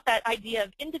about that idea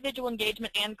of individual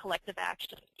engagement and collective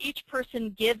action. Each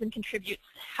person gives and contributes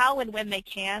how and when they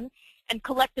can, and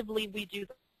collectively we do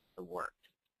the work.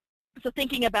 So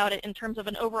thinking about it in terms of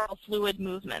an overall fluid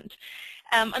movement.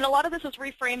 And a lot of this is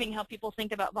reframing how people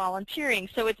think about volunteering.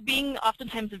 So it's being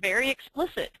oftentimes very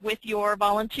explicit with your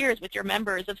volunteers, with your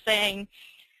members, of saying,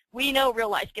 we know real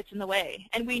life gets in the way,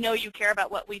 and we know you care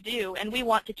about what we do, and we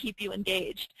want to keep you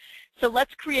engaged. So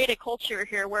let's create a culture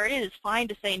here where it is fine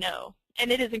to say no,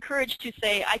 and it is encouraged to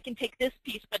say, I can take this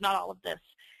piece, but not all of this,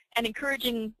 and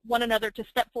encouraging one another to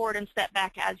step forward and step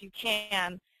back as you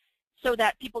can, so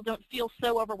that people don't feel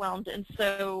so overwhelmed and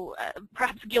so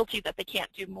perhaps guilty that they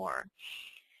can't do more.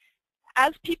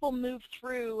 As people move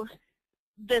through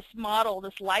this model,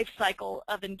 this life cycle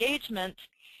of engagement,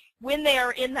 when they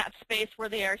are in that space where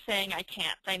they are saying, I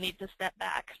can't, I need to step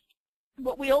back,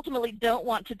 what we ultimately don't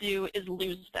want to do is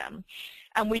lose them.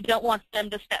 And we don't want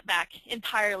them to step back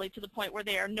entirely to the point where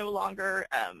they are no longer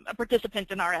a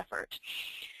participant in our effort.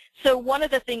 So one of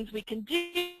the things we can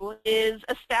do is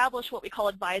establish what we call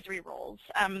advisory roles.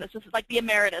 This is like the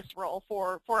emeritus role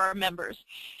for our members.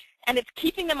 And it's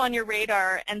keeping them on your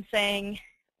radar and saying,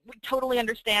 we totally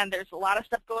understand there's a lot of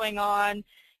stuff going on.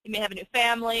 You may have a new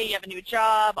family, you have a new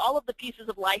job, all of the pieces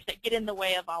of life that get in the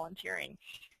way of volunteering.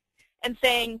 And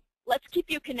saying, let's keep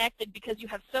you connected because you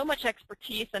have so much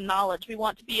expertise and knowledge. We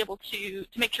want to be able to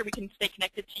make sure we can stay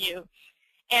connected to you.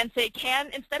 And say,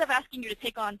 instead of asking you to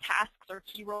take on tasks or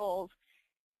key roles,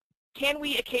 can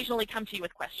we occasionally come to you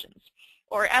with questions?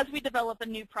 Or as we develop a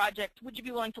new project, would you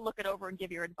be willing to look it over and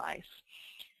give your advice?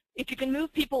 If you can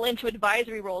move people into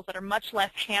advisory roles that are much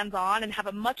less hands-on and have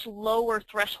a much lower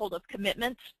threshold of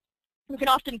commitment, you can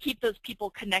often keep those people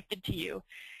connected to you.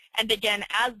 And again,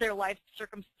 as their life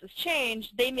circumstances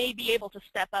change, they may be able to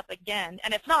step up again.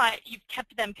 And if not, you've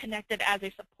kept them connected as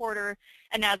a supporter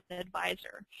and as an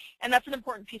advisor. And that's an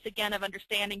important piece, again, of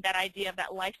understanding that idea of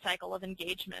that life cycle of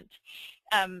engagement.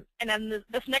 And then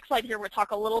this next slide here, we'll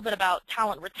talk a little bit about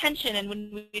talent retention. And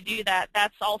when we do that,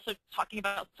 that's also talking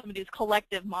about some of these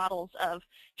collective models of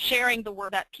sharing the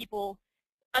work that people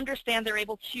understand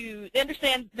they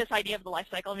understand this idea of the life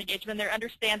cycle of engagement. They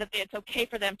understand that it's okay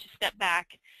for them to step back,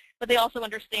 but they also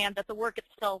understand that the work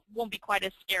itself won't be quite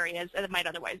as scary as it might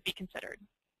otherwise be considered.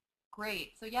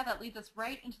 Great. So yeah, that leads us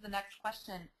right into the next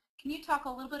question. Can you talk a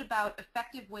little bit about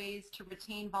effective ways to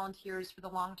retain volunteers for the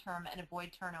long term and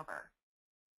avoid turnover?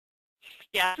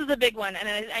 Yeah, this is a big one,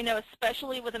 and I know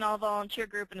especially with an all-volunteer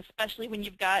group and especially when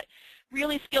you've got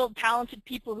really skilled, talented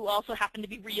people who also happen to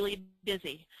be really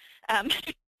busy. What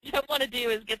you don't want to do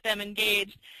is get them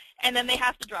engaged, and then they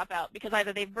have to drop out because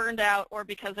either they've burned out or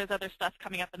because there's other stuff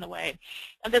coming up in the way.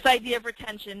 And this idea of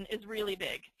retention is really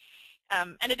big.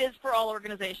 And it is for all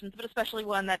organizations, but especially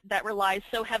one that relies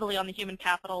so heavily on the human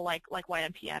capital like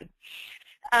YNPN.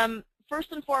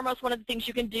 First and foremost, one of the things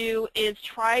you can do is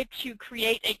try to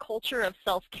create a culture of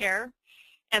self-care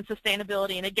and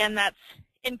sustainability. And again, that's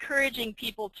encouraging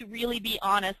people to really be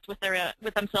honest with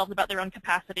themselves about their own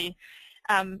capacity.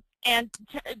 And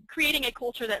creating a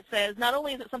culture that says not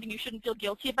only is it something you shouldn't feel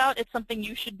guilty about, it's something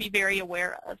you should be very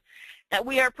aware of. That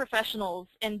we are professionals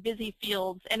in busy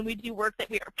fields and we do work that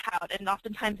we are proud, and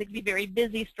oftentimes it can be very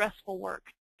busy, stressful work.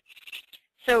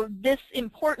 So this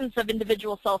importance of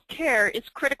individual self-care is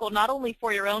critical not only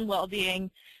for your own well-being,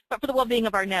 but for the well-being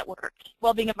of our network,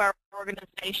 well-being of our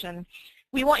organization.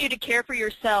 We want you to care for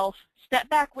yourself, step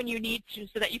back when you need to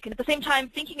so that you can, at the same time,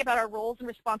 thinking about our roles and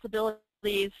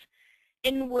responsibilities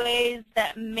in ways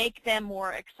that make them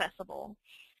more accessible.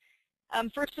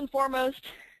 First and foremost,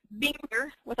 being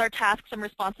clear with our tasks and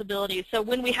responsibilities. So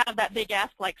when we have that big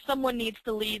ask, like someone needs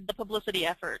to lead the publicity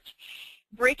effort,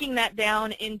 breaking that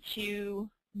down into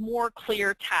more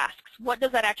clear tasks. What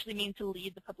does that actually mean to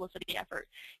lead the publicity effort?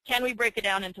 Can we break it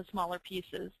down into smaller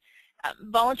pieces?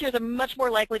 Volunteers are much more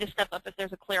likely to step up if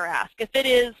there's a clear ask. If it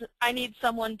is, I need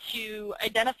someone to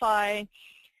identify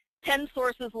 10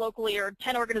 sources locally or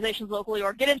 10 organizations locally,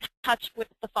 or get in touch with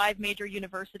the 5 major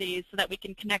universities so that we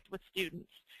can connect with students.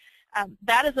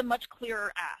 That is a much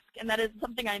clearer ask, and that is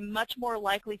something I'm much more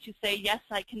likely to say, yes,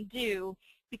 I can do,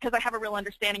 because I have a real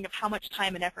understanding of how much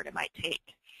time and effort it might take.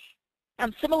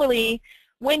 Similarly,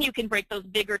 when you can break those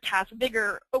bigger tasks,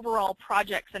 bigger overall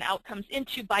projects and outcomes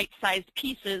into bite-sized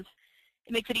pieces,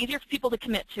 it makes it easier for people to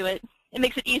commit to it. It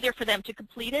makes it easier for them to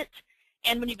complete it.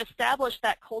 And when you've established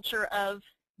that culture of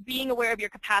being aware of your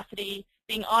capacity,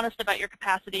 being honest about your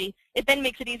capacity, it then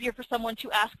makes it easier for someone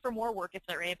to ask for more work if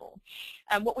they're able.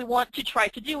 What we want to try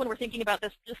to do when we're thinking about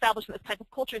this, establishing this type of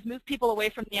culture, is move people away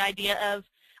from the idea of,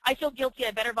 I feel guilty,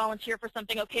 I better volunteer for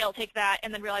something, okay, I'll take that,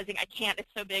 and then realizing I can't, it's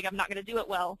so big, I'm not going to do it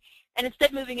well. And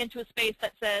instead moving into a space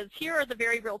that says, here are the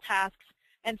very real tasks,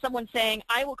 and someone saying,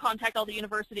 I will contact all the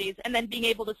universities, and then being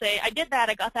able to say, I did that,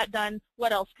 I got that done,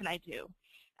 what else can I do?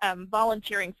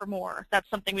 Volunteering for more, that's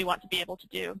something we want to be able to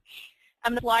do.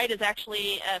 The slide is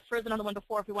actually frozen on the one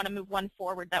before. If we want to move one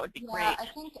forward, that would be great. Yeah, I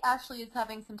think Ashley is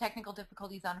having some technical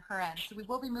difficulties on her end, so we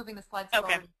will be moving the slides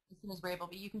forward as soon as we're able,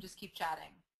 but you can just keep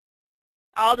chatting.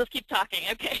 I'll just keep talking,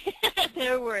 okay.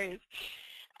 No worries.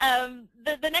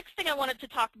 The next thing I wanted to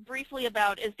talk briefly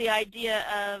about is the idea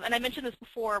of, and I mentioned this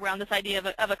before around this idea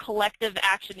of a collective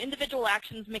action, individual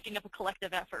actions making up a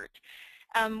collective effort.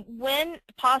 When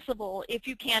possible, if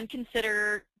you can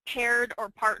consider paired or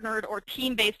partnered or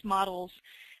team-based models,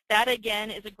 that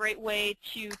again is a great way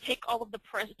to take all of the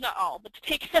pressure, not all, but to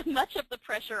take as much of the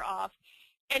pressure off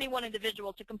any one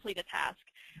individual to complete a task.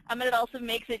 And it also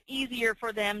makes it easier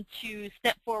for them to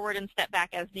step forward and step back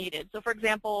as needed. So for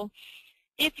example,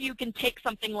 if you can take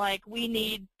something like, we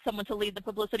need someone to lead the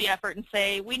publicity effort, and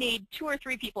say, we need 2 or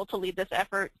 3 people to lead this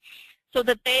effort, so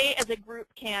that they as a group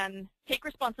can take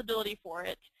responsibility for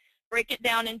it, break it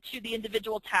down into the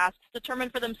individual tasks, determine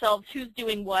for themselves who's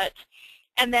doing what,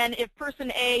 and then if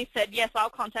person A said, yes, I'll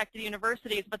contact the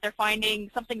universities, but they're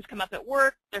finding something's come up at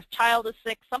work, their child is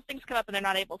sick, something's come up and they're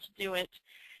not able to do it,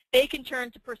 they can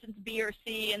turn to persons B or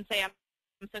C and say,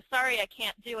 I'm so sorry, I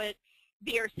can't do it.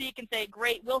 B or C can say,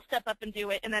 great, we'll step up and do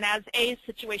it, and then as A's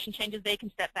situation changes, they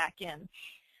can step back in.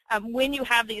 When you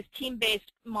have these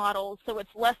team-based models, so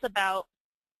it's less about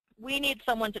we need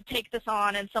someone to take this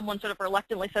on and someone sort of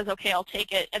reluctantly says, okay, I'll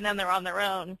take it, and then they're on their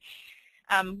own.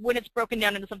 When it's broken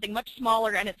down into something much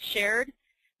smaller and it's shared,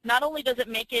 not only does it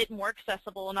make it more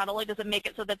accessible, not only does it make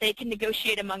it so that they can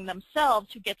negotiate among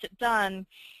themselves who gets it done,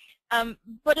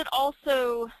 but it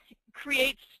also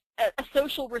creates a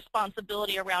social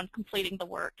responsibility around completing the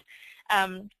work.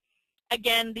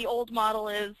 Again, the old model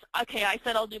is, okay, I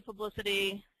said I'll do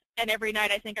publicity, and every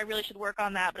night I think I really should work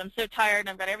on that, but I'm so tired and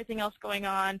I've got everything else going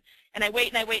on, and I wait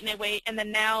and I wait and I wait, and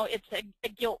then now it's a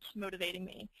guilt motivating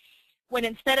me. When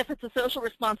instead, if it's a social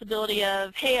responsibility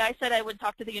of, hey, I said I would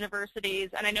talk to the universities,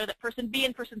 and I know that person B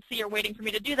and person C are waiting for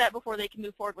me to do that before they can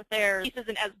move forward with theirs. This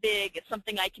isn't as big. It's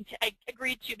something I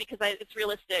agreed to because it's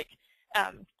realistic.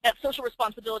 That social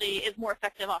responsibility is more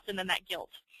effective often than that guilt.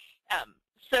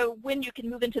 So when you can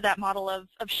move into that model of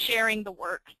sharing the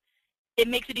work, it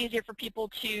makes it easier for people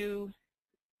to,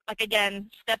 like,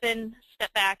 again, step in,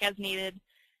 step back as needed.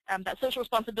 That social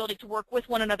responsibility to work with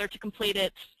one another to complete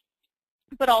it.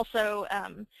 But also,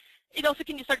 it also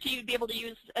can start to be able to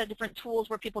use different tools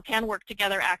where people can work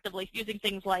together actively, using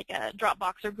things like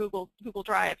Dropbox or Google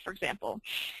Drive, for example.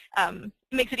 It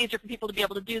makes it easier for people to be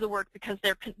able to do the work because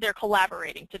they're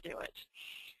collaborating to do it.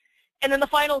 And then the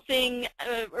final thing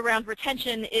around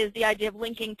retention is the idea of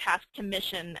linking task to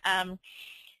mission.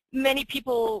 Many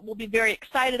people will be very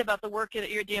excited about the work that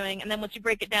you're doing, and then once you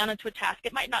break it down into a task,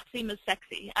 it might not seem as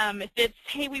sexy. If it's,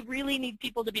 hey, we really need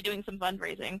people to be doing some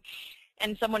fundraising,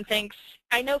 and someone thinks,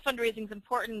 I know fundraising is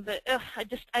important, but I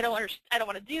don't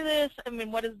want to do this. I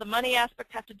mean, what does the money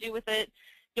aspect have to do with it?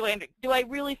 Do I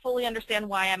really fully understand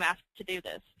why I'm asked to do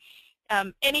this?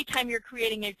 Anytime you're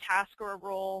creating a task or a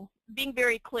role, being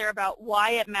very clear about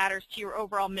why it matters to your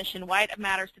overall mission, why it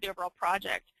matters to the overall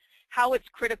project, how it's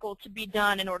critical to be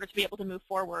done in order to be able to move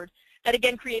forward. That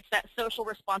again creates that social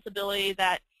responsibility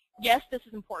that, yes, this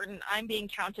is important, I'm being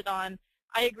counted on,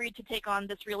 I agreed to take on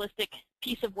this realistic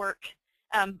piece of work,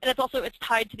 and it's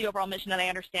tied to the overall mission, and I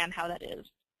understand how that is.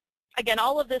 Again,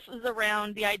 all of this is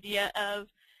around the idea of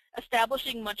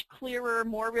establishing much clearer,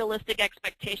 more realistic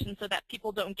expectations so that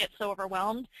people don't get so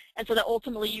overwhelmed, and so that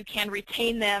ultimately you can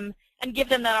retain them and give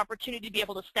them that opportunity to be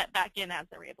able to step back in as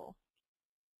they're able.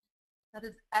 That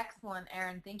is excellent,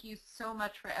 Erin. Thank you so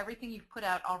much for everything you've put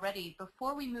out already.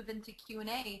 Before we move into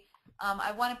Q&A,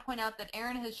 I want to point out that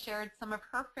Erin has shared some of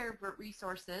her favorite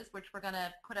resources, which we're going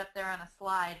to put up there on a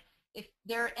slide. If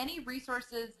there are any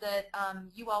resources that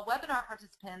you all webinar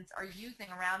participants are using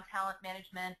around talent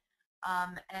management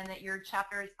and that your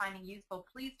chapter is finding useful,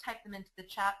 please type them into the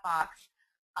chat box.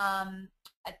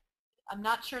 I'm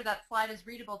not sure that slide is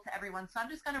readable to everyone, so I'm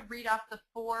just going to read off the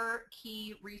 4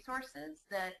 key resources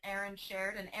that Erin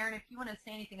shared. And Erin, if you want to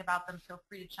say anything about them, feel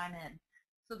free to chime in.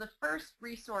 So the first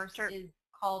resource is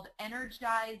called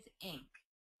Energize Inc.,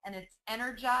 and it's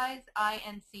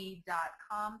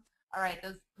energizeinc.com. All right,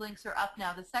 those links are up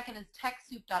now. The second is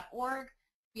TechSoup.org.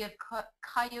 We have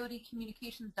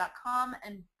CoyoteCommunications.com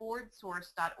and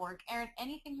BoardSource.org. Erin,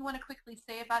 anything you want to quickly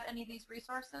say about any of these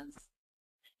resources?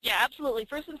 Yeah, absolutely.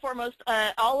 First and foremost,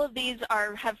 all of these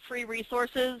have free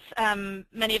resources.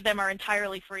 Many of them are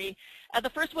entirely free.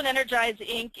 The first one, Energize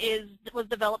Inc., was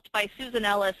developed by Susan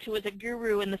Ellis, who is a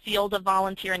guru in the field of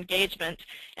volunteer engagement.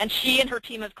 And she and her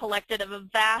team have collected a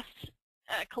vast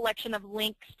collection of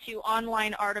links to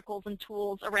online articles and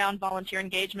tools around volunteer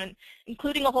engagement,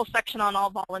 including a whole section on all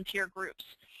volunteer groups.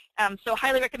 So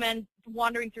highly recommend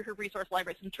wandering through her resource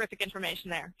library. Some terrific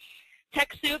information there.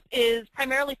 TechSoup is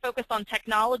primarily focused on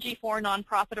technology for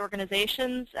nonprofit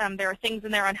organizations. There are things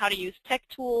in there on how to use tech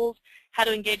tools, how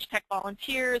to engage tech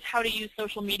volunteers, how to use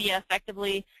social media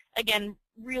effectively. Again,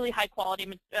 really high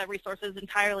quality resources,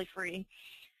 entirely free.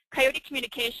 Coyote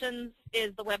Communications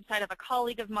is the website of a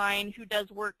colleague of mine who does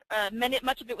work,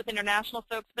 much of it with international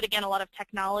folks, but again, a lot of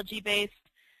technology-based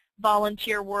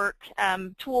volunteer work,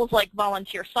 tools like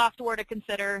volunteer software to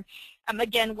consider.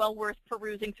 Again, well worth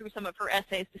perusing through some of her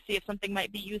essays to see if something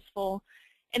might be useful.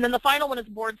 And then the final one is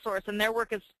BoardSource, and their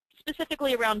work is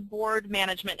specifically around board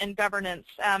management and governance.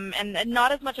 And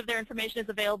not as much of their information is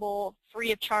available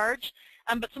free of charge,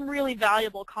 but some really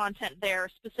valuable content there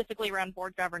specifically around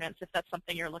board governance if that's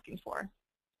something you're looking for.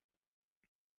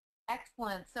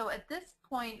 Excellent. So at this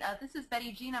point, this is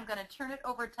Betty Jean. I'm going to turn it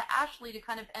over to Ashley to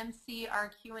kind of MC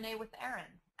our Q&A with Erin.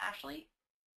 Ashley?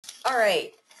 All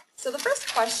right. So the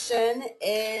first question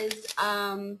is,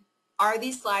 are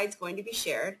these slides going to be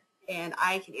shared? And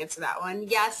I can answer that one.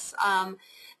 Yes,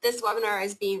 this webinar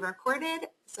is being recorded,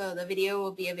 so the video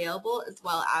will be available as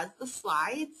well as the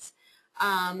slides.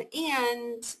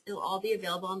 and it'll all be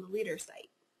available on the leader site.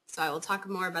 So I will talk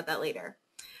more about that later.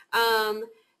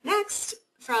 Next,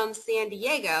 from San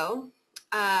Diego,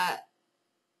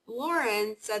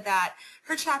 Lauren said that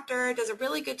her chapter does a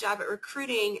really good job at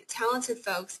recruiting talented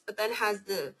folks, but then has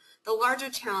the larger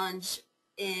challenge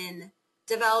in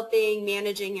developing,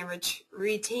 managing, and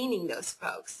retaining those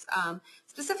folks,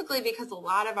 specifically because a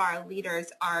lot of our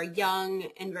leaders are young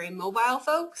and very mobile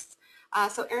folks.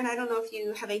 So Erin, I don't know if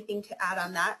you have anything to add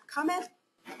on that comment.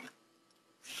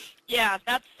 Yeah,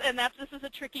 this is a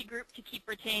tricky group to keep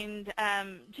retained,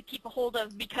 to keep a hold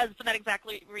of, because for that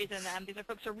exactly reason. These are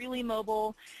folks who are really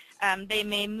mobile. They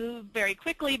may move very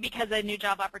quickly because a new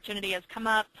job opportunity has come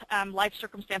up. Life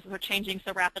circumstances are changing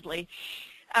so rapidly.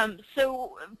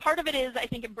 So part of it is, I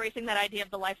think, embracing that idea of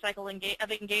the life cycle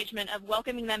of engagement, of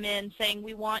welcoming them in, saying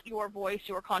we want your voice,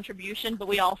 your contribution, but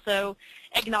we also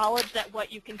acknowledge that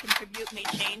what you can contribute may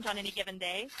change on any given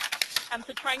day.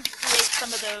 So trying to create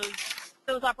some of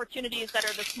those opportunities that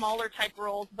are the smaller type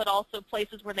roles, but also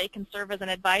places where they can serve as an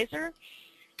advisor.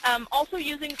 Also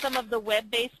using some of the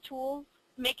web-based tools,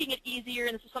 making it easier,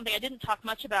 and this is something I didn't talk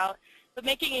much about, but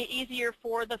making it easier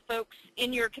for the folks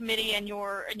in your committee and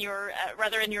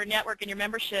rather in your network and your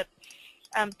membership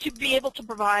to be able to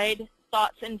provide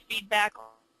thoughts and feedback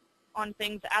on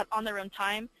things on their own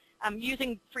time.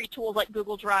 Using free tools like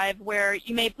Google Drive, where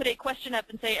you may put a question up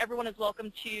and say, everyone is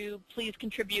welcome to please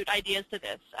contribute ideas to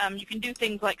this. You can do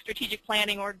things like strategic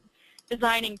planning or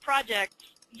designing projects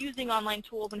using online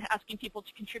tools and asking people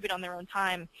to contribute on their own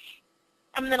time.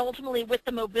 And then ultimately, with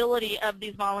the mobility of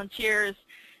these volunteers,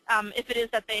 if it is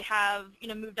that they have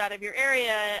moved out of your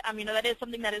area, that is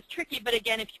something that is tricky. But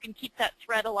again, if you can keep that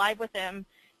thread alive with them,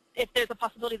 if there's a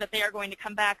possibility that they are going to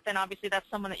come back, then obviously that's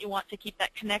someone that you want to keep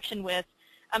that connection with.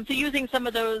 So using some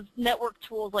of those network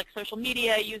tools like social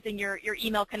media, using your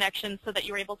email connections so that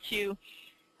you're able to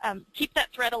keep that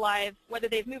thread alive, whether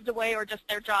they've moved away or just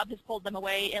their job has pulled them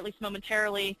away, at least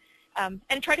momentarily,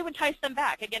 and try to entice them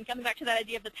back. Again, coming back to that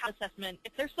idea of the talent assessment,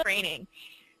 if there's some training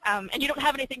and you don't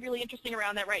have anything really interesting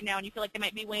around that right now and you feel like they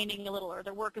might be waning a little or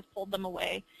their work has pulled them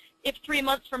away, if 3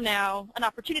 months from now an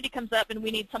opportunity comes up and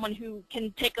we need someone who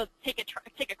can take a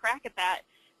crack at that,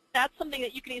 that's something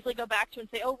that you can easily go back to and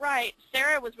say, oh, right,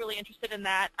 Sarah was really interested in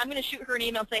that. I'm going to shoot her an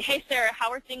email and say, hey, Sarah,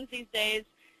 how are things these days?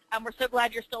 We're so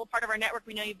glad you're still a part of our network.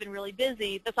 We know you've been really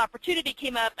busy. This opportunity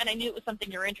came up, and I knew it was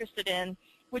something you're interested in.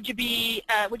 Would you be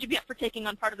up for taking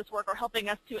on part of this work or helping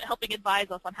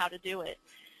advise us on how to do it?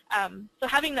 So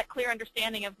having that clear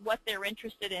understanding of what they're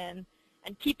interested in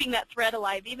and keeping that thread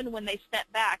alive even when they step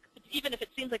back, even if it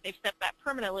seems like they've stepped back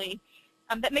permanently,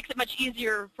 that makes it much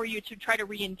easier for you to try to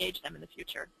re-engage them in the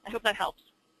future. I hope that helps.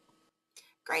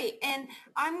 Great, and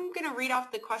I'm going to read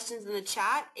off the questions in the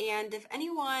chat, and if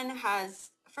anyone has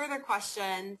further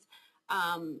questions,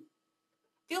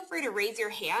 feel free to raise your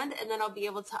hand, and then I'll be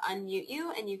able to unmute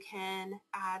you, and you can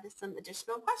add some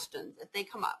additional questions if they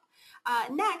come up.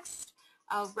 Next,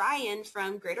 Ryan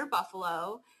from Greater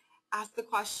Buffalo asked the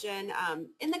question,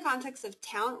 in the context of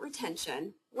talent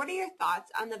retention, what are your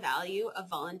thoughts on the value of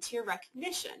volunteer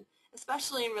recognition,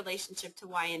 especially in relationship to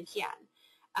YNPN?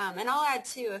 And I'll add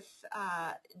too, if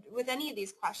with any of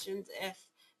these questions, if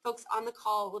folks on the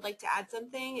call would like to add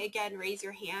something, again, raise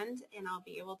your hand and I'll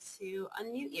be able to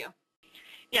unmute you.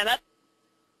 Yeah, that's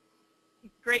a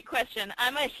great question.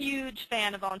 I'm a huge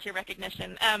fan of volunteer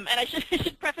recognition, and I should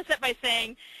preface it by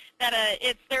saying that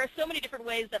there are so many different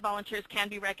ways that volunteers can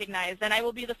be recognized, and I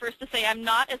will be the first to say I'm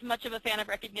not as much of a fan of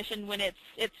recognition when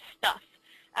it's stuff,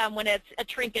 when it's a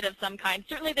trinket of some kind.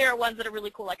 Certainly there are ones that are really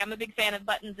cool, like I'm a big fan of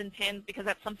buttons and pins because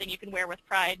that's something you can wear with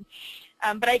pride.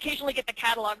 But I occasionally get the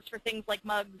catalogs for things like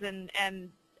mugs and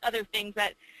other things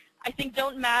that I think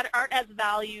aren't as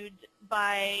valued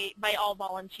by all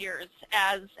volunteers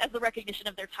as the recognition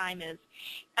of their time is.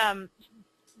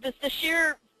 The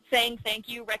sheer saying thank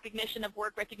you, recognition of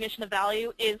work, recognition of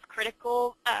value is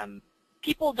critical.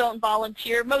 People don't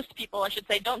volunteer, most people I should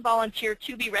say, don't volunteer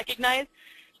to be recognized,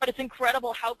 but it's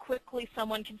incredible how quickly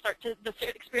someone can the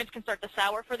experience can start to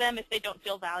sour for them if they don't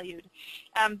feel valued.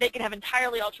 They can have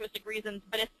entirely altruistic reasons,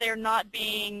 but if they're not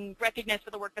being recognized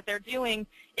for the work that they're doing,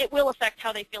 it will affect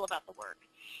how they feel about the work.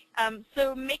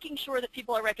 So making sure that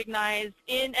people are recognized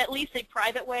in at least a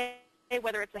private way,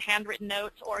 whether it's a handwritten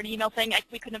note or an email saying,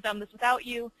 we couldn't have done this without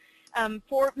you.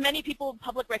 For many people,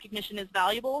 public recognition is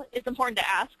valuable. It's important to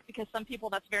ask because some people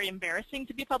that's very embarrassing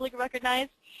to be publicly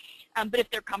recognized. But if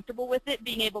they're comfortable with it,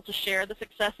 being able to share the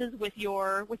successes with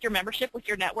your membership, with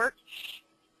your network,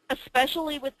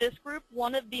 especially with this group,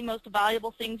 one of the most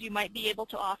valuable things you might be able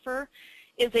to offer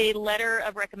is a letter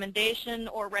of recommendation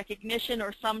or recognition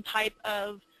or some type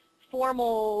of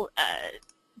formal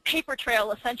paper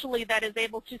trail, essentially, that is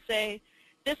able to say,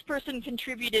 this person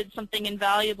contributed something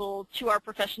invaluable to our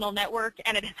professional network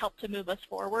and it has helped to move us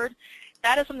forward.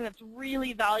 That is something that's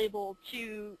really valuable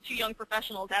to young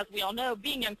professionals, as we all know,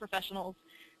 being young professionals.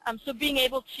 So being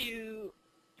able to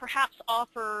perhaps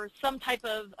offer some type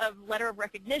of letter of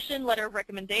recognition, letter of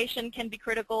recommendation can be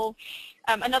critical.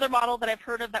 Another model that I've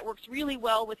heard of that works really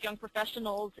well with young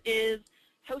professionals is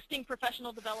hosting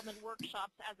professional development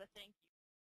workshops as a thank you.